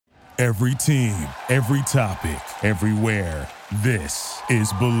Every team, every topic, everywhere. This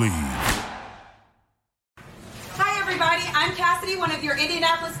is Believe. Hi, everybody. I'm Cassidy, one of your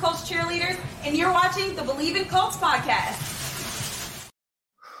Indianapolis Colts cheerleaders, and you're watching the Believe in Colts podcast.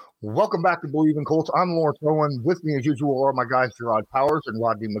 Welcome back to Believe in Colts. I'm Lawrence Owen. With me, as usual, are my guys Gerard Powers and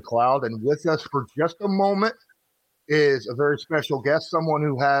Rodney McLeod. And with us for just a moment is a very special guest, someone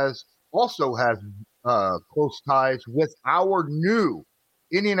who also has close ties with our new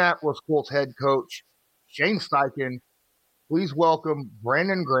Indianapolis Colts head coach, Shane Steichen. Please welcome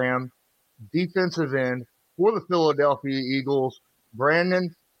Brandon Graham, defensive end for the Philadelphia Eagles.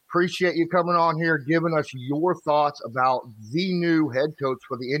 Brandon, appreciate you coming on here, giving us your thoughts about the new head coach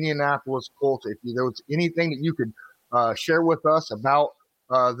for the Indianapolis Colts. If there was anything that you could share with us about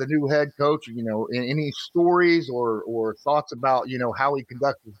the new head coach, any stories or thoughts about, how he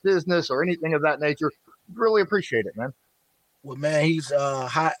conducts his business or anything of that nature, really appreciate it, man. Well, man, he's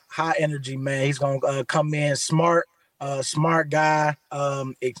high energy, man. He's gonna come in smart guy.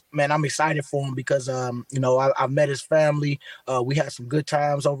 Man, I'm excited for him because I've met his family. We had some good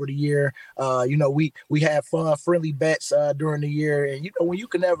times over the year. We had fun, friendly bets during the year, and when you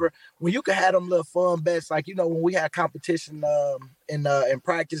can have them little fun bets, like when we had competition in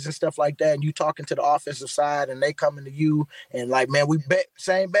practice and stuff like that, and you talking to the offensive side, and they coming to you and like, man, we bet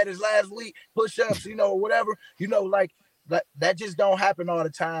same bet as last week, push ups, or whatever, like. That just don't happen all the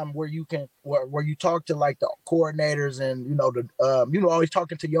time where you talk to like the coordinators and always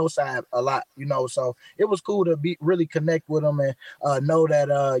talking to your side a lot, so it was cool to really connect with him and know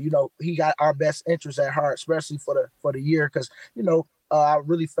that he got our best interest at heart, especially for the year, because I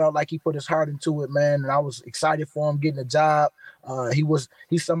really felt like he put his heart into it, man, and I was excited for him getting a job.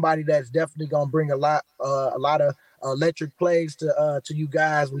 He's somebody that's definitely gonna bring a lot of electric plays to you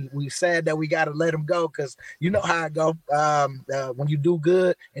guys. We sad that we got to let him go because you know how it go. When you do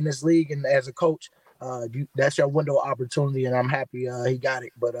good in this league and as a coach, that's your window of opportunity, and I'm happy he got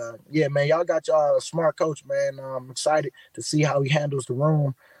it. But yeah, man, y'all got y'all a smart coach, man. I'm excited to see how he handles the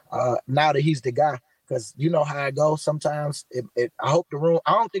room now that he's the guy. Because you know how it goes. Sometimes I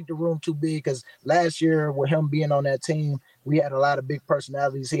don't think the room too big, because last year with him being on that team, we had a lot of big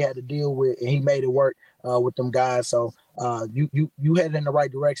personalities he had to deal with, and he made it work with them guys. So you head in the right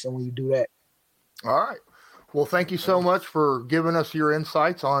direction when you do that. All right. Well, thank you so much for giving us your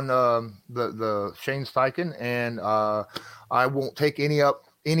insights on the Shane Steichen, and I won't take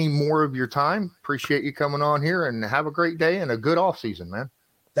any more of your time. Appreciate you coming on here, and have a great day and a good off season, man.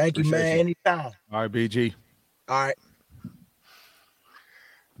 Thank you, man. Anytime. All right, BG. All right.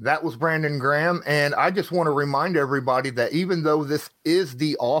 That was Brandon Graham. And I just want to remind everybody that even though this is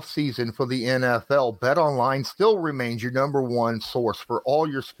the off season for the NFL, BetOnline still remains your number one source for all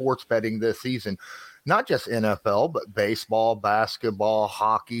your sports betting this season. Not just NFL, but baseball, basketball,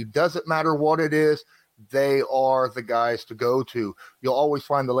 hockey. Doesn't matter what it is. They are the guys to go to. You'll always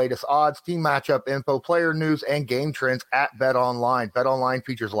find the latest odds, team matchup info, player news, and game trends at BetOnline. BetOnline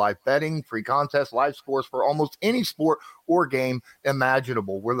features live betting, free contests, live scores for almost any sport or game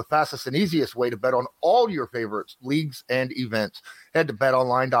imaginable. We're the fastest and easiest way to bet on all your favorites, leagues, and events. Head to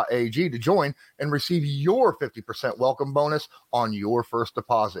betonline.ag to join and receive your 50% welcome bonus on your first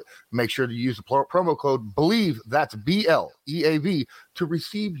deposit. Make sure to use the promo code BELIEVE, that's BLEAV, to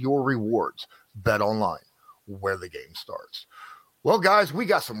receive your rewards. BetOnline, where the game starts. Well, guys, we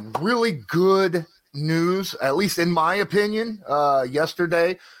got some really good news, at least in my opinion,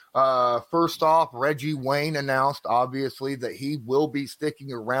 yesterday. First off, Reggie Wayne announced, obviously, that he will be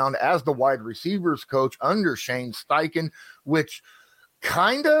sticking around as the wide receivers coach under Shane Steichen, which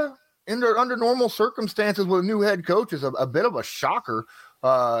kind of, under normal circumstances with a new head coach, is a bit of a shocker.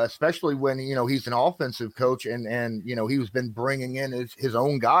 Especially when, he's an offensive coach and he's been bringing in his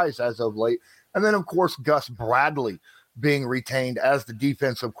own guys as of late. And then, of course, Gus Bradley being retained as the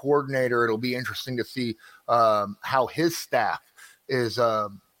defensive coordinator. It'll be interesting to see how his staff is,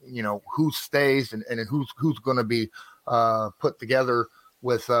 who stays and who's going to be put together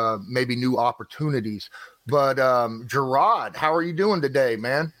with maybe new opportunities. But Gerard, how are you doing today,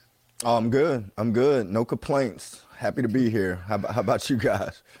 man? Oh, I'm good. No complaints. Happy to be here. How about you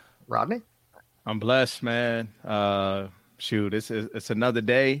guys? Rodney? I'm blessed, man. It's another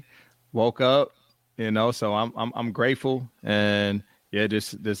day. Woke up, so I'm grateful, and yeah,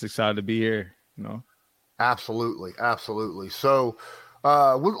 just excited to be here, Absolutely. So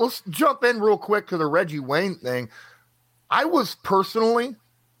let's jump in real quick to the Reggie Wayne thing. I was personally,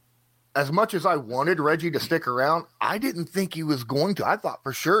 as much as I wanted Reggie to stick around, I didn't think he was going to. I thought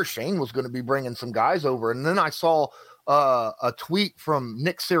for sure Shane was going to be bringing some guys over. And then I saw a tweet from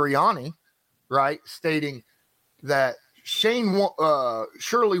Nick Sirianni, right, stating that Shane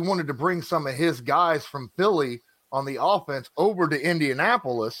surely wanted to bring some of his guys from Philly on the offense over to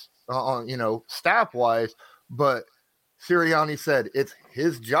Indianapolis, staff-wise, but Sirianni said it's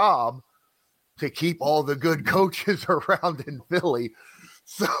his job to keep all the good coaches around in Philly.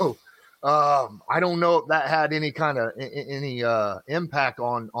 So I don't know if that had any kind of impact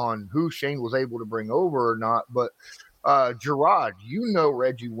on who Shane was able to bring over or not. But Gerard, you know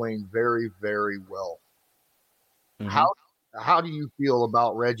Reggie Wayne very, very well. Mm-hmm. How do you feel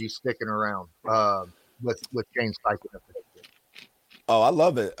about Reggie sticking around with Shane Steichen? Oh, I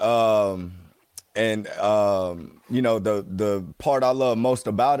love it. The part I love most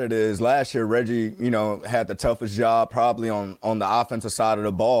about it is last year Reggie, had the toughest job probably on the offensive side of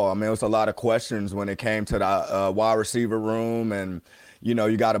the ball. I mean, it was a lot of questions when it came to the wide receiver room, and you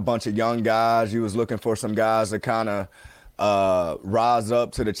got a bunch of young guys. You was looking for some guys to kind of rise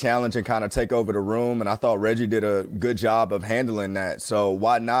up to the challenge and kind of take over the room, and I thought Reggie did a good job of handling that. So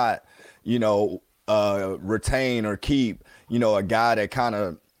why not, retain or keep, a guy that kind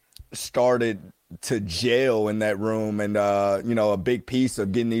of started to jail in that room and, a big piece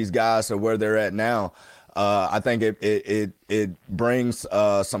of getting these guys to where they're at now. I think it brings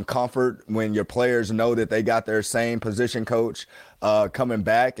some comfort when your players know that they got their same position coach coming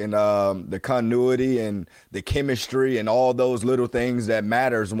back, and the continuity and the chemistry and all those little things that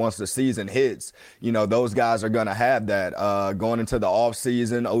matters once the season hits. Those guys are going to have that going into the off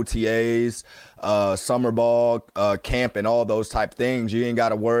season, OTAs, summer ball, camp, and all those type things. You ain't got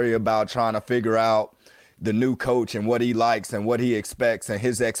to worry about trying to figure out the new coach and what he likes and what he expects and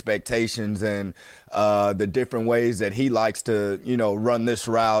his expectations and the different ways that he likes to, run this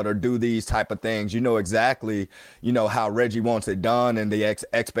route or do these type of things. Exactly, how Reggie wants it done and the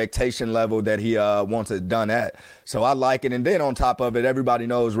expectation level that he wants it done at. So I like it. And then on top of it, everybody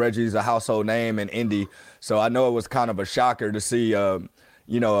knows Reggie's a household name in Indy. So I know it was kind of a shocker to see a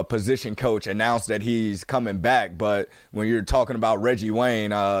position coach announce that he's coming back. But when you're talking about Reggie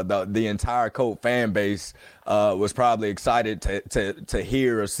Wayne, the entire Colt fan base was probably excited to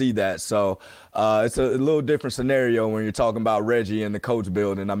hear or see that. So it's a little different scenario when you're talking about Reggie in the coach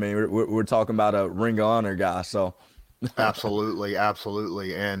building. I mean, we're talking about a Ring of Honor guy. So absolutely.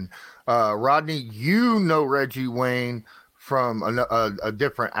 And Rodney, Reggie Wayne from a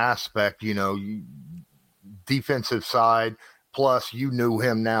different aspect, defensive side. Plus, you knew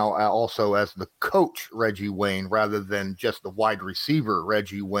him now also as the coach, Reggie Wayne, rather than just the wide receiver,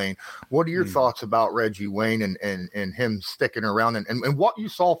 Reggie Wayne. What are your thoughts about Reggie Wayne and him sticking around and what you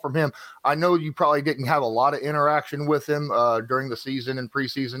saw from him? I know you probably didn't have a lot of interaction with him during the season and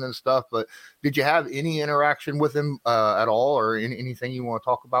preseason and stuff, but did you have any interaction with him at all, or anything you want to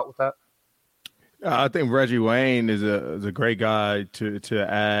talk about with that? I think Reggie Wayne is a great guy to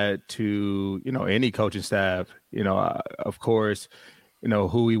add to, any coaching staff. Of course,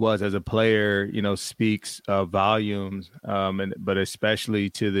 who he was as a player, speaks volumes, but especially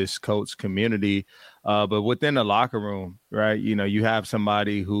to this Colts community. But within the locker room, right, you have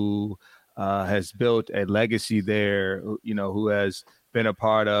somebody who has built a legacy there, who has been a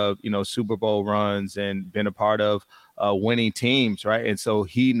part of, Super Bowl runs and been a part of winning teams, right? And so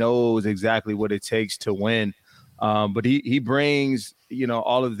he knows exactly what it takes to win. But he brings,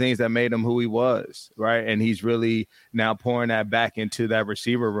 all of the things that made him who he was, right? And he's really now pouring that back into that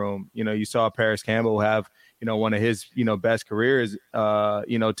receiver room. You saw Paris Campbell have, one of his, best careers,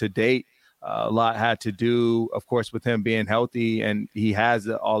 to date. A lot had to do, of course, with him being healthy, and he has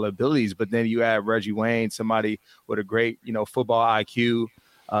all abilities. But then you add Reggie Wayne, somebody with a great, football IQ,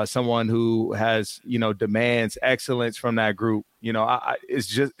 someone who has, demands excellence from that group.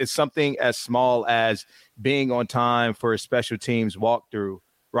 It's something as small as being on time for a special teams walkthrough,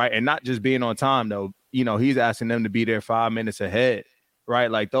 right? And not just being on time, though. He's asking them to be there 5 minutes ahead, right?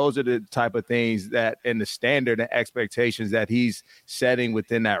 Like those are the type of things that, and the standard and expectations that he's setting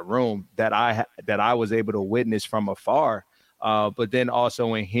within that room that I was able to witness from afar. But then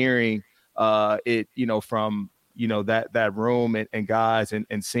also in hearing it, from that room and guys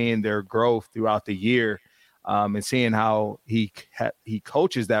and seeing their growth throughout the year, and seeing how he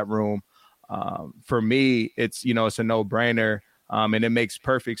coaches that room. For me, it's a no-brainer, and it makes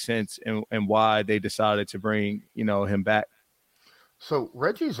perfect sense and why they decided to bring him back. So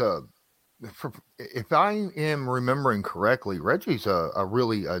Reggie's if I am remembering correctly, Reggie's a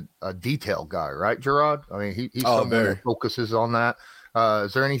really a detail guy, right, Gerard? I mean, he's someone who focuses on that.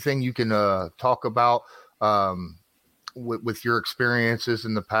 Is there anything you can talk about with your experiences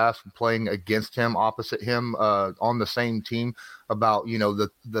in the past playing against him, opposite him, on the same team, about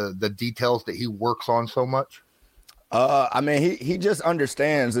the details that he works on so much? I mean, he just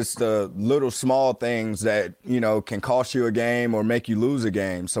understands it's the little small things that, can cost you a game or make you lose a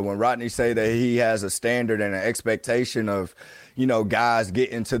game. So when Rodney say that he has a standard and an expectation of, guys get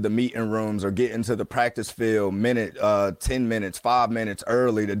into the meeting rooms or get into the practice field 10 minutes, 5 minutes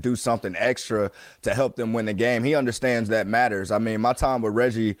early to do something extra to help them win the game, he understands that matters. I mean, my time with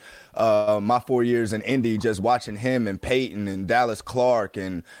Reggie, my 4 years in Indy, just watching him and Peyton and Dallas Clark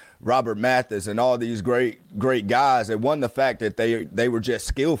and Robert Mathis and all these great guys. It wasn't the fact that they were just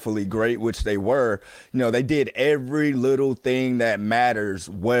skillfully great, which they were. They did every little thing that matters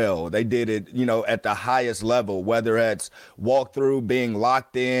well. They did it, at the highest level, whether it's walkthrough, being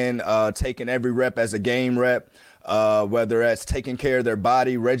locked in, taking every rep as a game rep, whether it's taking care of their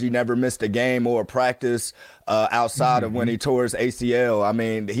body. Reggie never missed a game or a practice outside of when he tore his ACL. I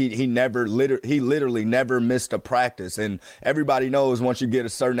mean, he literally never missed a practice. And everybody knows once you get a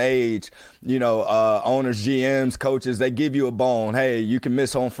certain age, owners, GMs, coaches, they give you a bone. Hey, you can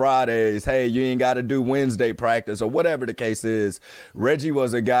miss on Fridays. Hey, you ain't got to do Wednesday practice or whatever the case is. Reggie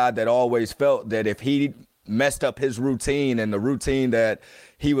was a guy that always felt that if he messed up his routine and the routine that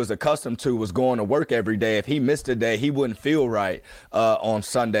he was accustomed to was going to work every day, if he missed a day, he wouldn't feel right on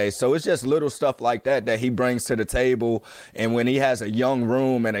Sunday. So it's just little stuff like that he brings to the table. And when he has a young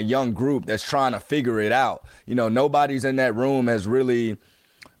room and a young group that's trying to figure it out, nobody's in that room has really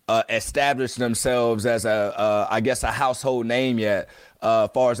established themselves as a household name yet.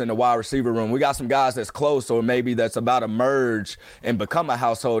 Far as in the wide receiver room, we got some guys that's close or maybe that's about to merge and become a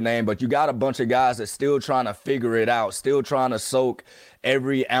household name, but you got a bunch of guys that's still trying to figure it out, still trying to soak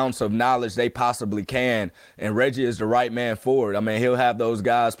every ounce of knowledge they possibly can. And Reggie is the right man for it. I mean, he'll have those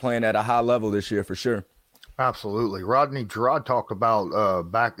guys playing at a high level this year for sure. Absolutely. Rodney Gerard talked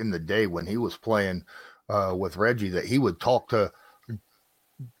about back in the day when he was playing with Reggie that he would talk to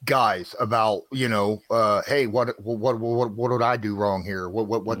guys about, hey, what did I do wrong here?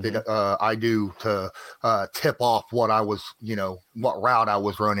 What did I do to tip off what I was, what route I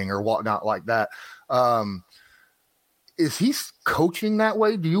was running or whatnot like that. Is he coaching that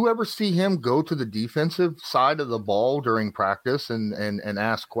way? Do you ever see him go to the defensive side of the ball during practice and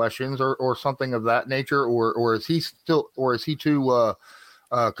ask questions or something of that nature? Or is he too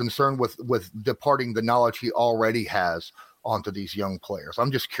concerned with departing the knowledge he already has onto these young players?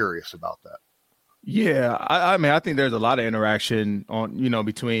 I'm just curious about that. Yeah, I mean, I think there's a lot of interaction on,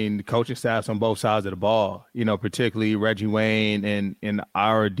 between the coaching staffs on both sides of the ball, particularly Reggie Wayne and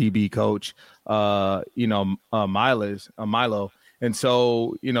our DB coach, Milo. And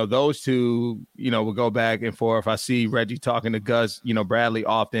so, those two, will go back and forth. I see Reggie talking to Gus, Bradley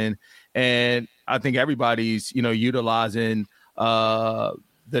often. And I think everybody's, utilizing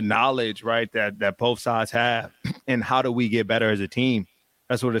the knowledge, right, that both sides have. And how do we get better as a team?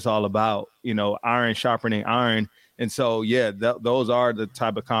 That's what it's all about, iron sharpening iron. And so, yeah, those are the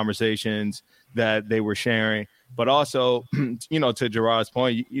type of conversations that they were sharing. But also, to Gerard's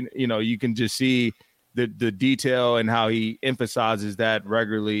point, you can just see the detail and how he emphasizes that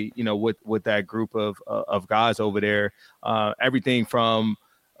regularly, with that group of guys over there. Everything from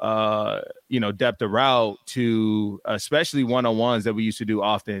depth of route to especially one-on-ones that we used to do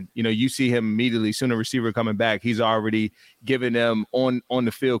often. You see him immediately, soon a receiver coming back, he's already giving them on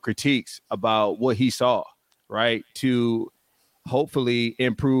the field critiques about what he saw, right, to hopefully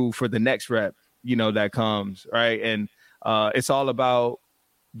improve for the next rep, that comes, right? And it's all about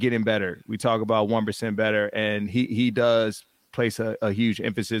getting better. We talk about 1% better, and he does place a huge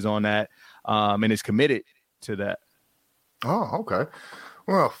emphasis on that, and is committed to that. Oh, okay.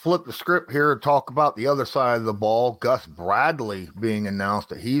 We're going to flip the script here and talk about the other side of the ball. Gus Bradley being announced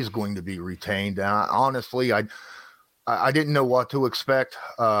that he's going to be retained. And honestly, I didn't know what to expect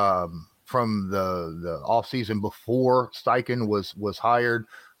from the offseason before Steichen was hired.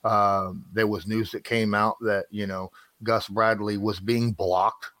 There was news that came out that, Gus Bradley was being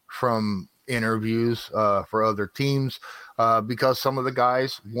blocked from interviews for other teams because some of the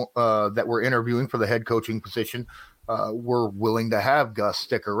guys that were interviewing for the head coaching position were willing to have Gus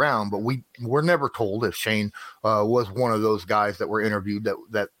stick around, but we were never told if Shane was one of those guys that were interviewed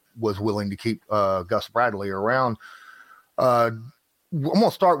that was willing to keep Gus Bradley around. I'm going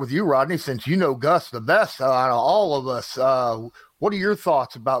to start with you, Rodney, since you know Gus the best out of all of us. What are your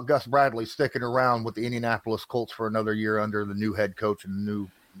thoughts about Gus Bradley sticking around with the Indianapolis Colts for another year under the new head coach and the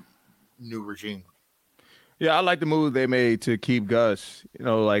new regime? Yeah, I like the move they made to keep Gus.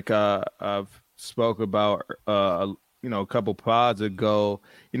 I've spoke about a couple pods ago,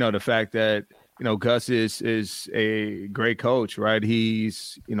 the fact that Gus is a great coach, right?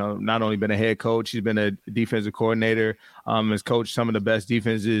 He's not only been a head coach, he's been a defensive coordinator, has coached some of the best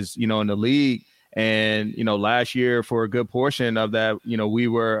defenses in the league, And, last year for a good portion of that, we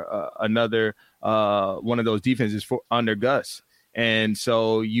were another one of those defenses under Gus. And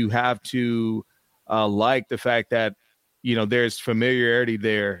so you have to like the fact that, there's familiarity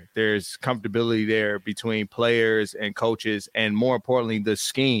there. There's comfortability there between players and coaches, and more importantly, the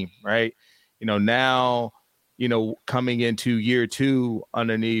scheme, right? Now, coming into year 2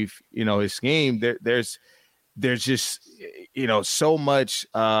 underneath, his scheme, there's just, so much,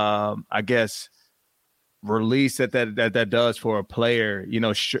 I guess, release that does for a player,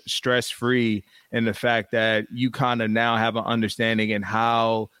 stress-free, and the fact that you kind of now have an understanding in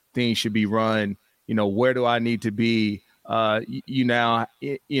how things should be run. Where do I need to be? You now,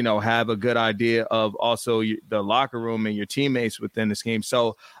 have a good idea of also the locker room and your teammates within the scheme.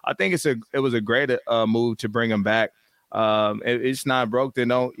 So I think it was a great move to bring him back. It's not broke, then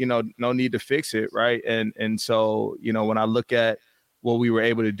no need to fix it, right? And so, when I look at what we were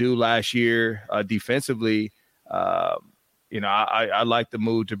able to do last year defensively, I like the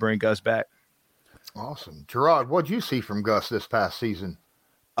move to bring Gus back. Awesome. Gerard, what'd you see from Gus this past season?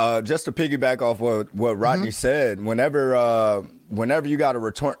 Just to piggyback off what Rodney said, whenever you got a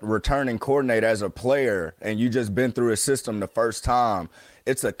returning coordinator as a player and you just been through a system the first time,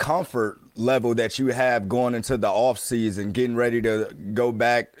 it's a comfort level that you have going into the off season, getting ready to go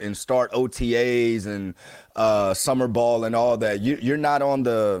back and start OTAs and summer ball and all that. You're not on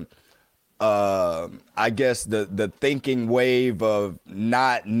the I guess the thinking wave of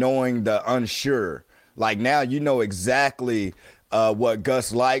not knowing the unsure. Like now you know exactly what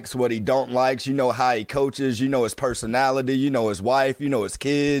Gus likes, what he don't likes, how he coaches, his personality, his wife, his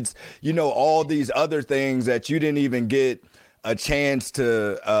kids, all these other things that you didn't even get a chance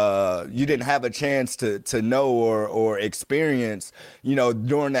to, you didn't have a chance to know or experience,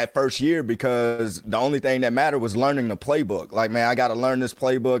 during that first year, because the only thing that mattered was learning the playbook. Like, man, I got to learn this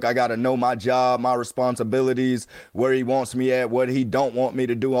playbook. I got to know my job, my responsibilities, where he wants me at, what he don't want me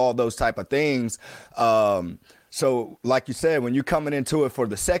to do, all those type of things. So like you said, when you're coming into it for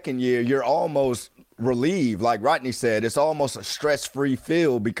the second year, you're almost relieved. Like Rodney said, it's almost a stress-free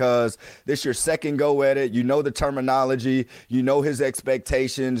feel because this your second go at it. The terminology, his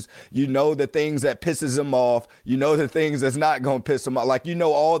expectations, the things that pisses him off, the things that's not going to piss him off. Like,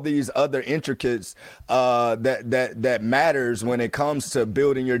 all these other intricates that matters when it comes to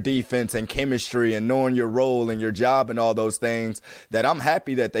building your defense and chemistry and knowing your role and your job and all those things, that I'm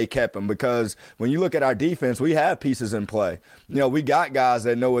happy that they kept him, because when you look at our defense, we have pieces in play. We got guys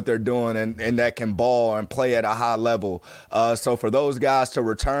that know what they're doing and that can ball and play at a high level. So for those guys to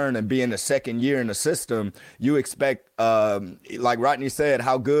return and be in the second year in the system, you expect, like Rodney said,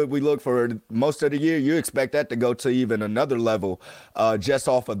 how good we look for most of the year, you expect that to go to even another level, just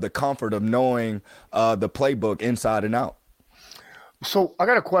off of the comfort of knowing the playbook inside and out. So I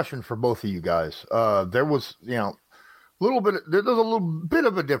got a question for both of you guys. There was, there's a little bit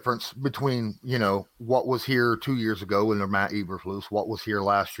of a difference between, what was here 2 years ago under Matt Eberflus, what was here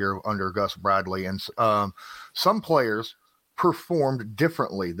last year under Gus Bradley. And some players performed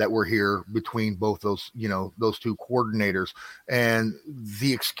differently that were here between both those, those two coordinators. And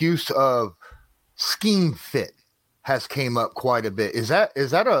the excuse of scheme fit has came up quite a bit. Is that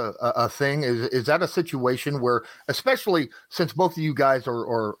a thing? Is that a situation where, especially since both of you guys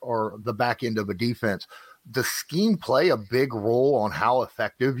are the back end of a defense, does scheme play a big role on how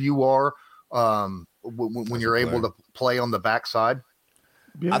effective you are when you're able to play on the backside?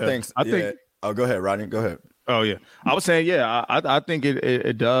 Yeah, I think. Oh, go ahead, Rodney. Go ahead. Oh yeah, I was saying, I think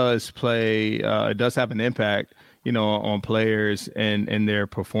it does play. It does have an impact, on players and their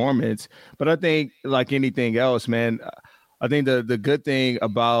performance. But I think, like anything else, man, I think the good thing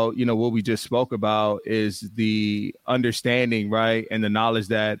about, what we just spoke about is the understanding, right, and the knowledge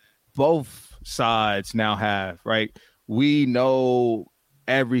that both sides now have, right? We know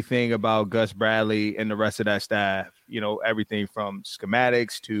everything about Gus Bradley and the rest of that staff, everything from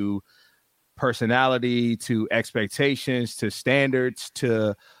schematics to personality to expectations to standards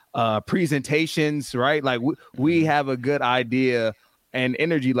to presentations, right? Like we have a good idea and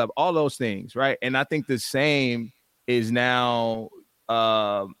energy level, all those things, right? And I think the same is now,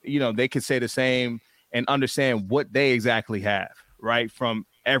 they could say the same and understand what they exactly have, right? From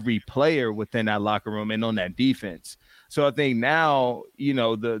every player within that locker room and on that defense. So I think now,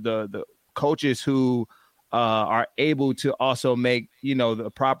 the coaches who are able to also make,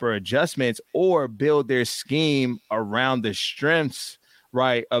 the proper adjustments or build their scheme around the strengths,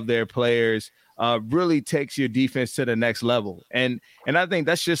 right, of their players, really takes your defense to the next level. And I think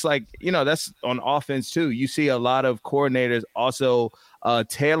that's just like, that's on offense too. You see a lot of coordinators also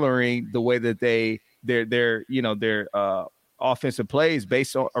tailoring the way that their offensive plays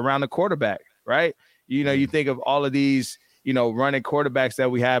based around the quarterback, right? You think of all of these, running quarterbacks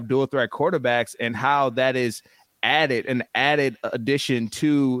that we have, dual threat quarterbacks, and how that is an added addition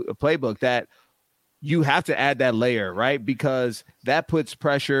to a playbook that you have to add that layer, right? Because that puts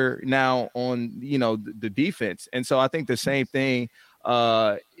pressure now on, the defense. And so I think the same thing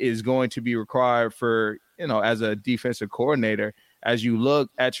is going to be required for, as a defensive coordinator, as you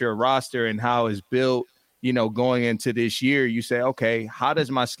look at your roster and how it's built, going into this year, you say, okay, how does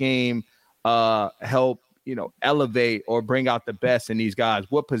my scheme help, elevate or bring out the best in these guys?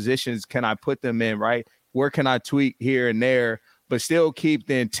 What positions can I put them in, right? Where can I tweak here and there, but still keep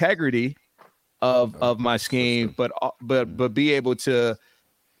the integrity of my scheme, but be able to,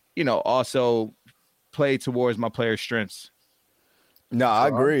 also play towards my players' strengths. No, I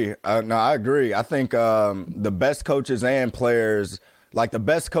agree. I agree. I think the best coaches and players, like the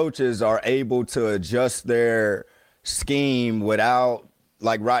best coaches, are able to adjust their scheme without,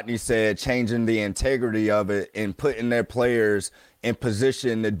 like Rodney said, changing the integrity of it and putting their players in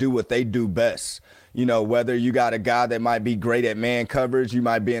position to do what they do best. Whether you got a guy that might be great at man coverage, you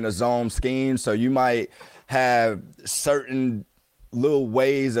might be in a zone scheme, so you might have certain little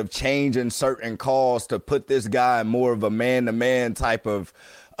ways of changing certain calls to put this guy in more of a man-to-man type of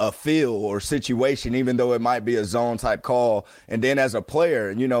a feel or situation, even though it might be a zone type call. And then as a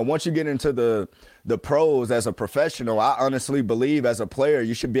player, once you get into the pros as a professional, I honestly believe as a player,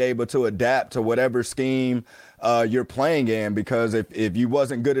 you should be able to adapt to whatever scheme you're playing in, because if you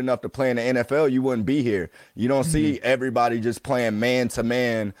wasn't good enough to play in the NFL, you wouldn't be here. You don't see everybody just playing man to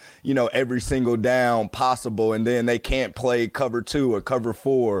man, every single down possible, and then they can't play cover 2 or cover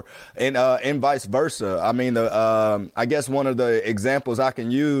 4, and vice versa. I mean, I guess one of the examples I can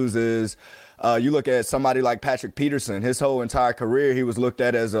use is you look at somebody like Patrick Peterson. His whole entire career, he was looked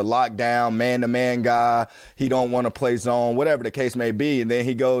at as a lockdown, man-to-man guy. He don't want to play zone, whatever the case may be. And then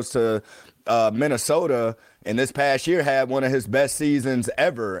he goes to Minnesota, and this past year had one of his best seasons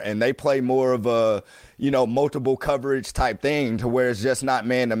ever. And they play more of a, multiple coverage type thing, to where it's just not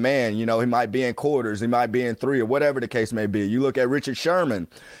man-to-man. He might be in quarters, he might be in 3, or whatever the case may be. You look at Richard Sherman,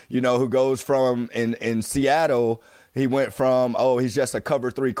 who goes from in Seattle. He went from, he's just a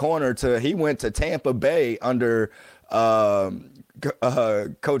cover 3 corner, to he went to Tampa Bay under Coach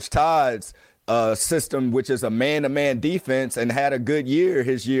Todd's system, which is a man-to-man defense, and had a good year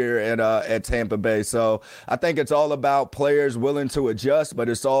his year at Tampa Bay. So I think it's all about players willing to adjust, but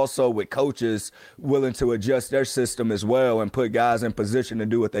it's also with coaches willing to adjust their system as well and put guys in position to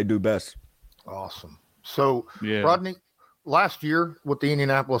do what they do best. Awesome. So, yeah. Rodney, last year with the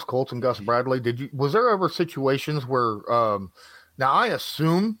Indianapolis Colts and Gus Bradley, was there ever situations where now I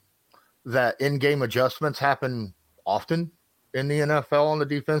assume that in-game adjustments happen often in the NFL on the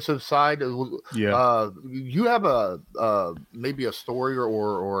defensive side? Yeah. You have a maybe a story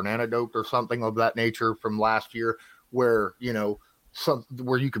or an anecdote or something of that nature from last year where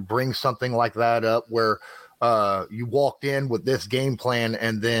where you could bring something like that up, where you walked in with this game plan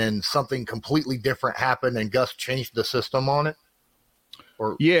and then something completely different happened and Gus changed the system on it?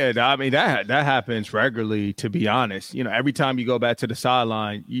 Yeah, I mean, that happens regularly, to be honest. Every time you go back to the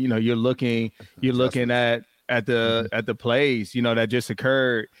sideline, you're looking at the plays, that just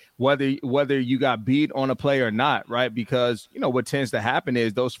occurred, whether you got beat on a play or not, right? Because, what tends to happen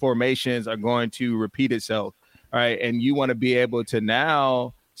is those formations are going to repeat itself, right? And you want to be able to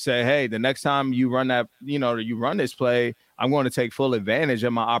now say, hey, the next time you run that, you run this play, I'm going to take full advantage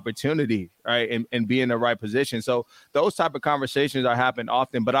of my opportunity, right? And be in the right position. So those type of conversations are happening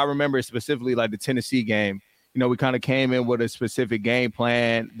often. But I remember specifically like the Tennessee game, we kind of came in with a specific game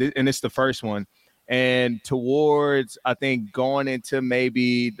plan, and it's the first one. And towards, I think, going into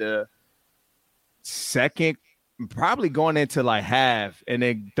maybe the second, probably going into like half, and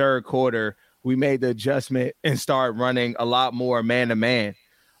then third quarter, we made the adjustment and started running a lot more man-to-man.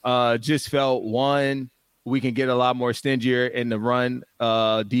 Just felt, one, we can get a lot more stingier in the run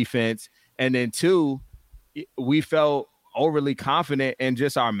defense. And then 2, we felt overly confident in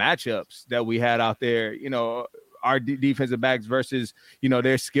just our matchups that we had out there, our defensive backs versus,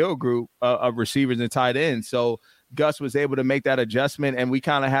 their skill group of receivers and tight ends. So Gus was able to make that adjustment, and we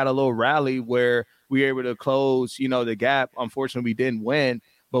kind of had a little rally where we were able to close, the gap. Unfortunately, we didn't win,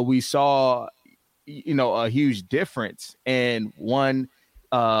 but we saw, a huge difference in one,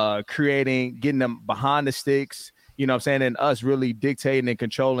 getting them behind the sticks, and us really dictating and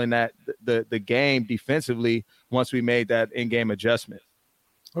controlling that the game defensively once we made that in-game adjustment.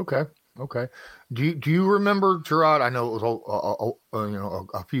 Okay. Do you remember, Gerard? I know it was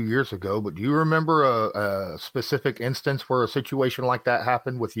a few years ago, but do you remember a specific instance where a situation like that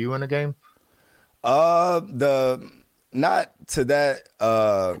happened with you in a game? not to that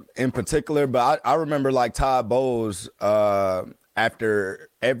in particular, but I remember like Todd Bowles after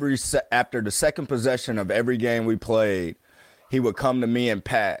the second possession of every game we played, he would come to me and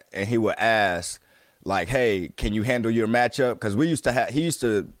Pat and he would ask like, "Hey, can you handle your matchup?" Because he used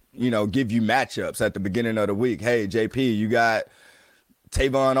to give you matchups at the beginning of the week. Hey, JP, you got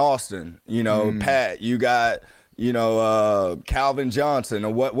Tavon Austin, Pat, you got, Calvin Johnson,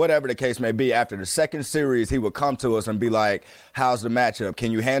 or whatever the case may be. After the second series, he would come to us and be like, how's the matchup?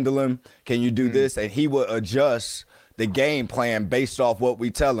 Can you handle him? Can you do this? And he would adjust the game plan based off what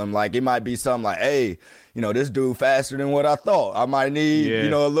we tell him. Like, it might be something like, hey, this dude faster than what I thought. I might need,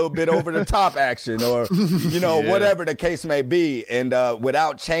 a little bit over the top action or, whatever the case may be. And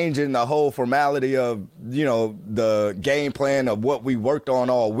without changing the whole formality of, the game plan of what we worked on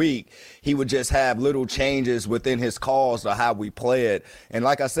all week, he would just have little changes within his calls to how we play it. And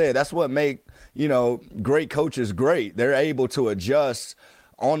like I said, that's what make, great coaches great. They're able to adjust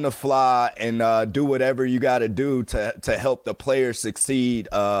on the fly and do whatever you got to do to help the players succeed,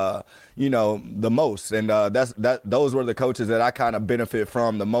 the most. And those were the coaches that I kind of benefit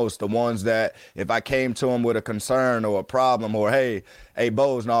from the most. The ones that if I came to them with a concern or a problem or, hey,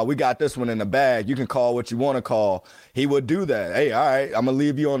 Bose, no, we got this one in the bag. You can call what you want to call. He would do that. Hey, all right, I'm going to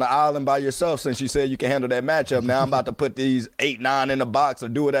leave you on the island by yourself since you said you can handle that matchup. Now I'm about to put these 8-9 in the box or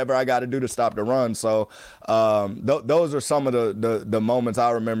do whatever I got to do to stop the run. So those are some of the moments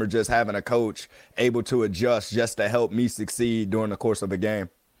I remember just having a coach able to adjust just to help me succeed during the course of a game.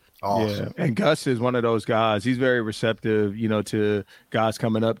 Awesome. Yeah, and Gus is one of those guys. He's very receptive, to guys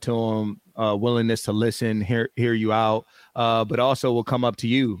coming up to him, willingness to listen, hear you out, but also will come up to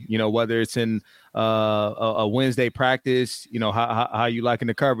you, whether it's in a Wednesday practice, how you liking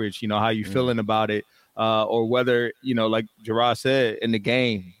the coverage, how you feeling about it, or whether, like Gerard said, in the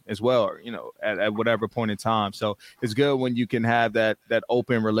game as well, at whatever point in time. So it's good when you can have that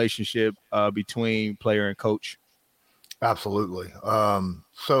open relationship between player and coach. Absolutely.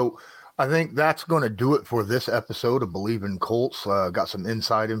 So I think that's going to do it for this episode of Believe in Colts. Got some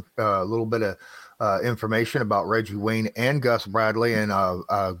insight, a little bit of information about Reggie Wayne and Gus Bradley, and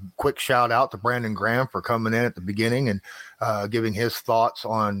a quick shout out to Brandon Graham for coming in at the beginning and giving his thoughts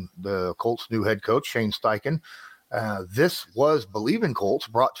on the Colts' new head coach, Shane Steichen. This was Believe in Colts,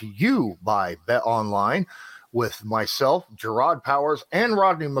 brought to you by Bet Online with myself, Gerard Powers, and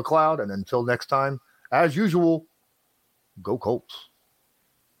Rodney McLeod. And until next time, as usual, go Colts.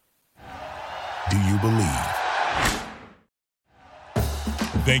 Do you believe?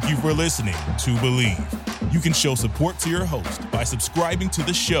 Thank you for listening to Believe. You can show support to your host by subscribing to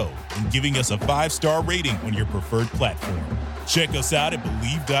the show and giving us a 5-star rating on your preferred platform. Check us out at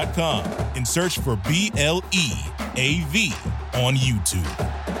Believe.com and search for BLEAV on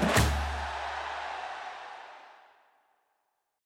YouTube.